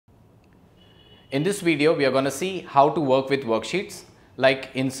In this video, we are going to see how to work with worksheets like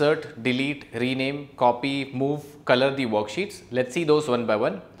insert, delete, rename, copy, move, color the worksheets. Let's see those one by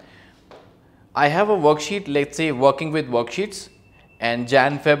one. I have a worksheet, let's say working with worksheets, and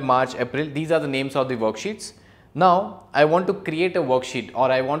Jan, Feb, March, April, these are the names of the worksheets. Now, I want to create a worksheet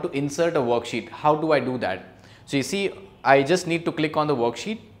or I want to insert a worksheet. How do I do that? So, you see, I just need to click on the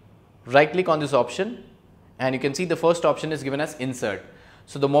worksheet, right click on this option, and you can see the first option is given as insert.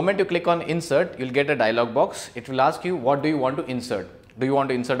 So, the moment you click on insert, you will get a dialog box. It will ask you what do you want to insert. Do you want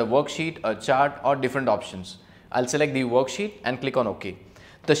to insert a worksheet, a chart, or different options? I will select the worksheet and click on OK.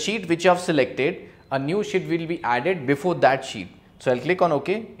 The sheet which you have selected, a new sheet will be added before that sheet. So, I will click on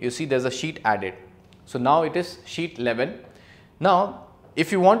OK. You see there is a sheet added. So, now it is sheet 11. Now,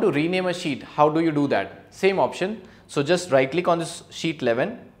 if you want to rename a sheet, how do you do that? Same option. So, just right click on this sheet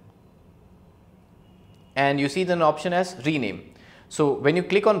 11 and you see the option as rename. So, when you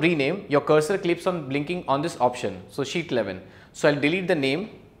click on rename, your cursor keeps on blinking on this option. So, sheet 11. So, I will delete the name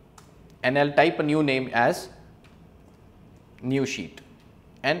and I will type a new name as new sheet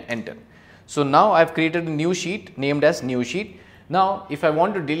and enter. So, now I have created a new sheet named as new sheet. Now, if I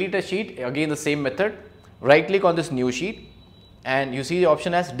want to delete a sheet, again the same method, right click on this new sheet and you see the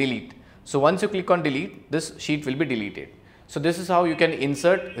option as delete. So, once you click on delete, this sheet will be deleted. So, this is how you can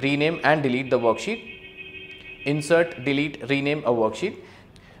insert, rename and delete the worksheet. Insert, delete, rename a worksheet.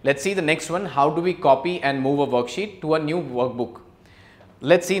 Let's see the next one. How do we copy and move a worksheet to a new workbook?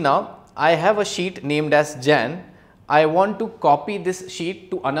 Let's see now. I have a sheet named as Jan. I want to copy this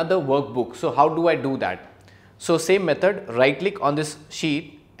sheet to another workbook. So, how do I do that? So, same method, right click on this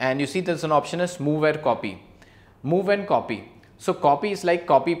sheet and you see there is an option as move and copy. Move and copy. So, copy is like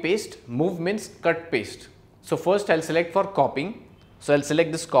copy paste, move means cut paste. So, first I will select for copying. So, I will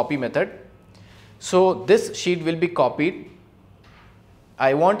select this copy method. So, this sheet will be copied.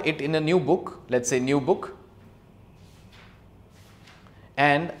 I want it in a new book, let's say new book,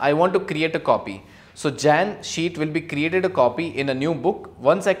 and I want to create a copy. So, Jan sheet will be created a copy in a new book.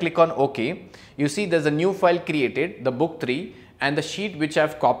 Once I click on OK, you see there is a new file created, the book 3, and the sheet which I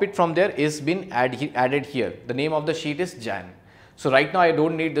have copied from there is been added here. The name of the sheet is Jan. So, right now I do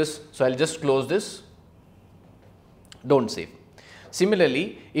not need this, so I will just close this, do not save.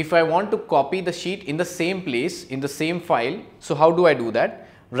 Similarly, if I want to copy the sheet in the same place, in the same file, so how do I do that?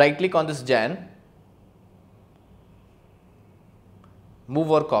 Right click on this Jan, move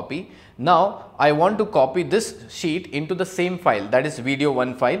or copy. Now, I want to copy this sheet into the same file, that is video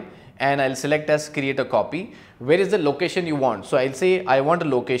 1 file, and I will select as create a copy. Where is the location you want? So, I will say I want a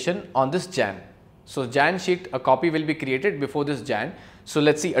location on this Jan. So, Jan sheet, a copy will be created before this Jan. So,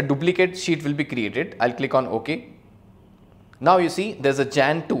 let us see a duplicate sheet will be created. I will click on OK. Now, you see there is a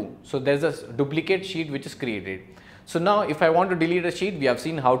Jan 2. So, there is a duplicate sheet which is created. So, now if I want to delete a sheet, we have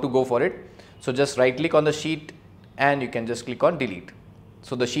seen how to go for it. So, just right click on the sheet and you can just click on delete.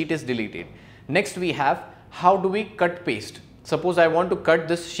 So, the sheet is deleted. Next, we have how do we cut paste. Suppose I want to cut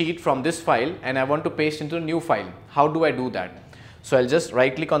this sheet from this file and I want to paste into a new file. How do I do that? So, I will just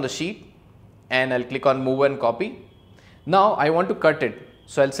right click on the sheet and I will click on move and copy. Now, I want to cut it.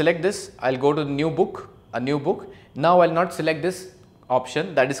 So, I will select this, I will go to the new book, a new book. Now, I will not select this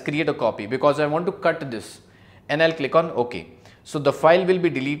option, that is create a copy, because I want to cut this and I will click on OK. So, the file will be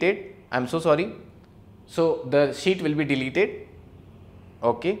deleted, I am so sorry. So, the sheet will be deleted,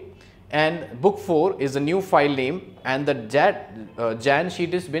 OK, and book 4 is a new file name and the Jan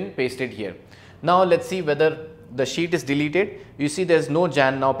sheet has been pasted here. Now, let us see whether the sheet is deleted. You see there is no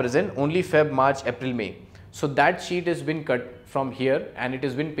Jan now present, only Feb, March, April, May. So, that sheet has been cut from here and it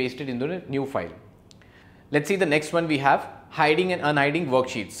has been pasted into the new file. Let us see the next one. We have hiding and unhiding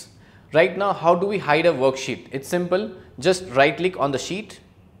worksheets. Right now, how do we hide a worksheet? It's simple, just right click on the sheet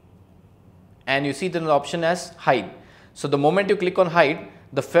and you see the option as hide. So, the moment you click on hide,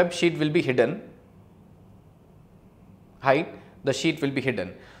 the Feb sheet will be hidden, hide, the sheet will be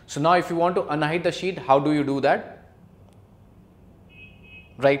hidden. So, now if you want to unhide the sheet, how do you do that?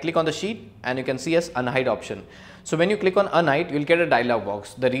 Right click on the sheet and you can see as unhide option. So, when you click on unhide, you will get a dialog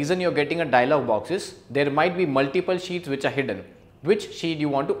box. The reason you are getting a dialog box is there might be multiple sheets which are hidden. Which sheet you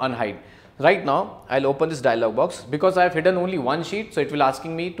want to unhide? Right now, I will open this dialog box because I have hidden only one sheet. So, it will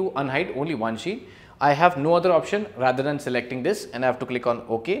asking me to unhide only one sheet. I have no other option rather than selecting this and I have to click on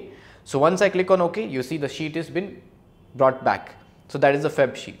OK. So, once I click on OK, you see the sheet has been brought back. So, that is the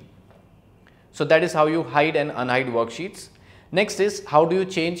Feb sheet. So, that is how you hide and unhide worksheets. Next is how do you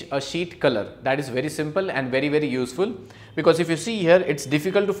change a sheet color. That is very simple and very useful, because if you see here, it's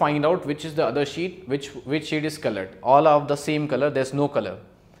difficult to find out which is the other sheet, which sheet is colored. All of the same color, there's no color.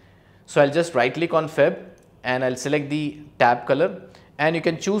 So, I'll just right click on Feb and I'll select the tab color and you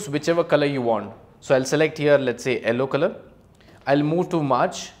can choose whichever color you want. So I'll select here, let's say yellow color. I'll move to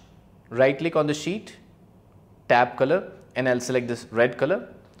March, right click on the sheet, tab color, and I'll select this red color.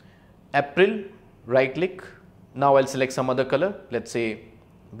 April, right click. Now I'll select some other color, let's say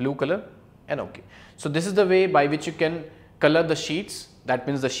blue color, and OK. So this is the way by which you can color the sheets, that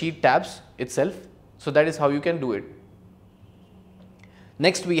means the sheet tabs itself. So that is how you can do it.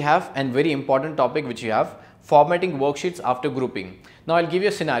 Next we have a very important topic which you have, formatting worksheets after grouping. Now I'll give you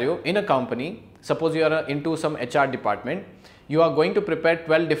a scenario. In a company, suppose you are into some HR department, you are going to prepare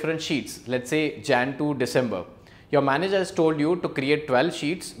 12 different sheets, let's say Jan to December. Your manager has told you to create 12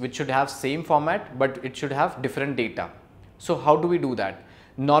 sheets which should have same format, but it should have different data. So how do we do that?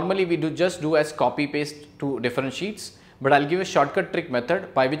 Normally we just do as copy paste to different sheets, but I'll give a shortcut trick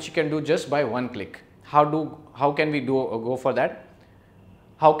method by which you can do just by one click. How can we go for that?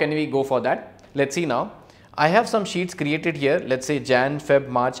 How can we go for that? Let's see now. I have some sheets created here, let's say Jan, Feb,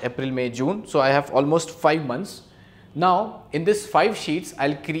 March, April, May, June. So I have almost 5 months. Now in this 5 sheets,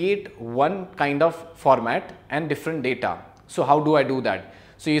 I'll create one kind of format and different data. So how do I do that?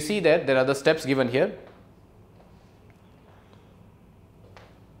 So you see there are the steps given here.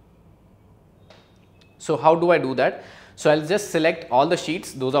 So how do I do that? So I'll just select all the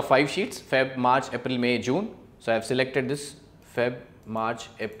sheets. Those are 5 sheets, Feb, March, April, May, June. So I have selected this Feb, March,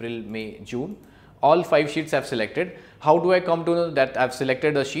 April, May, June. All 5 sheets I have selected. How do I come to know that I have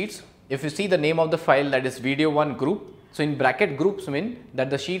selected the sheets? If you see the name of the file, that is video 1 group. So in bracket groups mean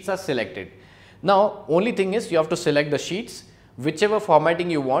that the sheets are selected. Now only thing is you have to select the sheets, whichever formatting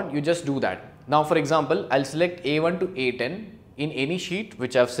you want, you just do that. Now for example, I'll select A1 to A10 in any sheet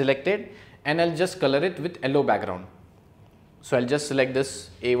which I have selected, and I'll just color it with yellow background. So I'll just select this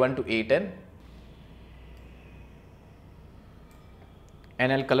A1 to A10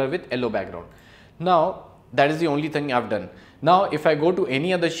 and I'll color with yellow background. Now that is the only thing I've done. Now if I go to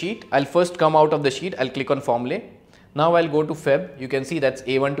any other sheet, I'll first come out of the sheet, I'll click on formulae. Now I'll go to Feb, you can see that's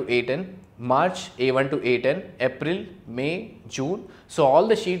A1 to A10, March A1 to A10, April, May, June. So all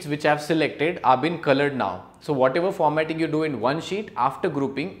the sheets which I have selected are been colored now. So whatever formatting you do in one sheet, after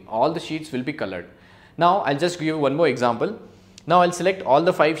grouping, all the sheets will be colored. Now I'll just give you one more example. Now I'll select all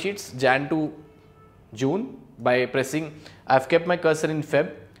the 5 sheets Jan to June by pressing, I've kept my cursor in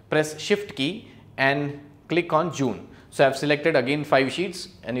Feb, press Shift key and click on June. So I've selected again 5 sheets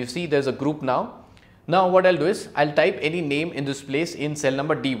and you see there's a group now. Now what I'll do is I'll type any name in this place in cell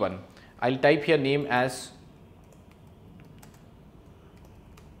number D1. I'll type here name as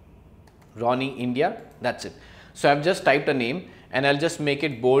Ronnie India. That's it. So I've just typed a name and I'll just make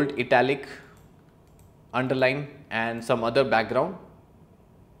it bold, italic, underline and some other background,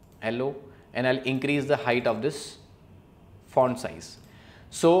 yellow, and I'll increase the height of this font size.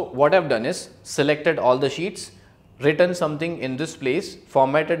 So what I've done is selected all the sheets, written something in this place,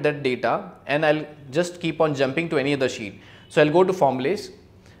 formatted that data, and I'll just keep on jumping to any other sheet. So I'll go to formulas,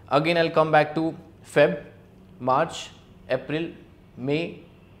 again I'll come back to Feb, March, April, May,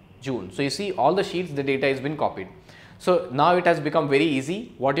 June. So you see all the sheets, the data has been copied. So now it has become very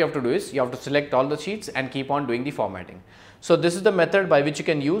easy. What you have to do is you have to select all the sheets and keep on doing the formatting. So this is the method by which you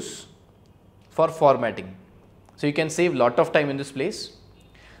can use for formatting. So you can save lot of time in this place.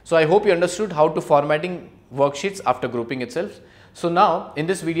 So I hope you understood how to formatting worksheets after grouping itself. So now in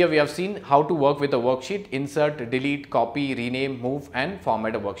this video we have seen how to work with a worksheet, insert, delete, copy, rename, move and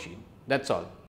format a worksheet. That's all.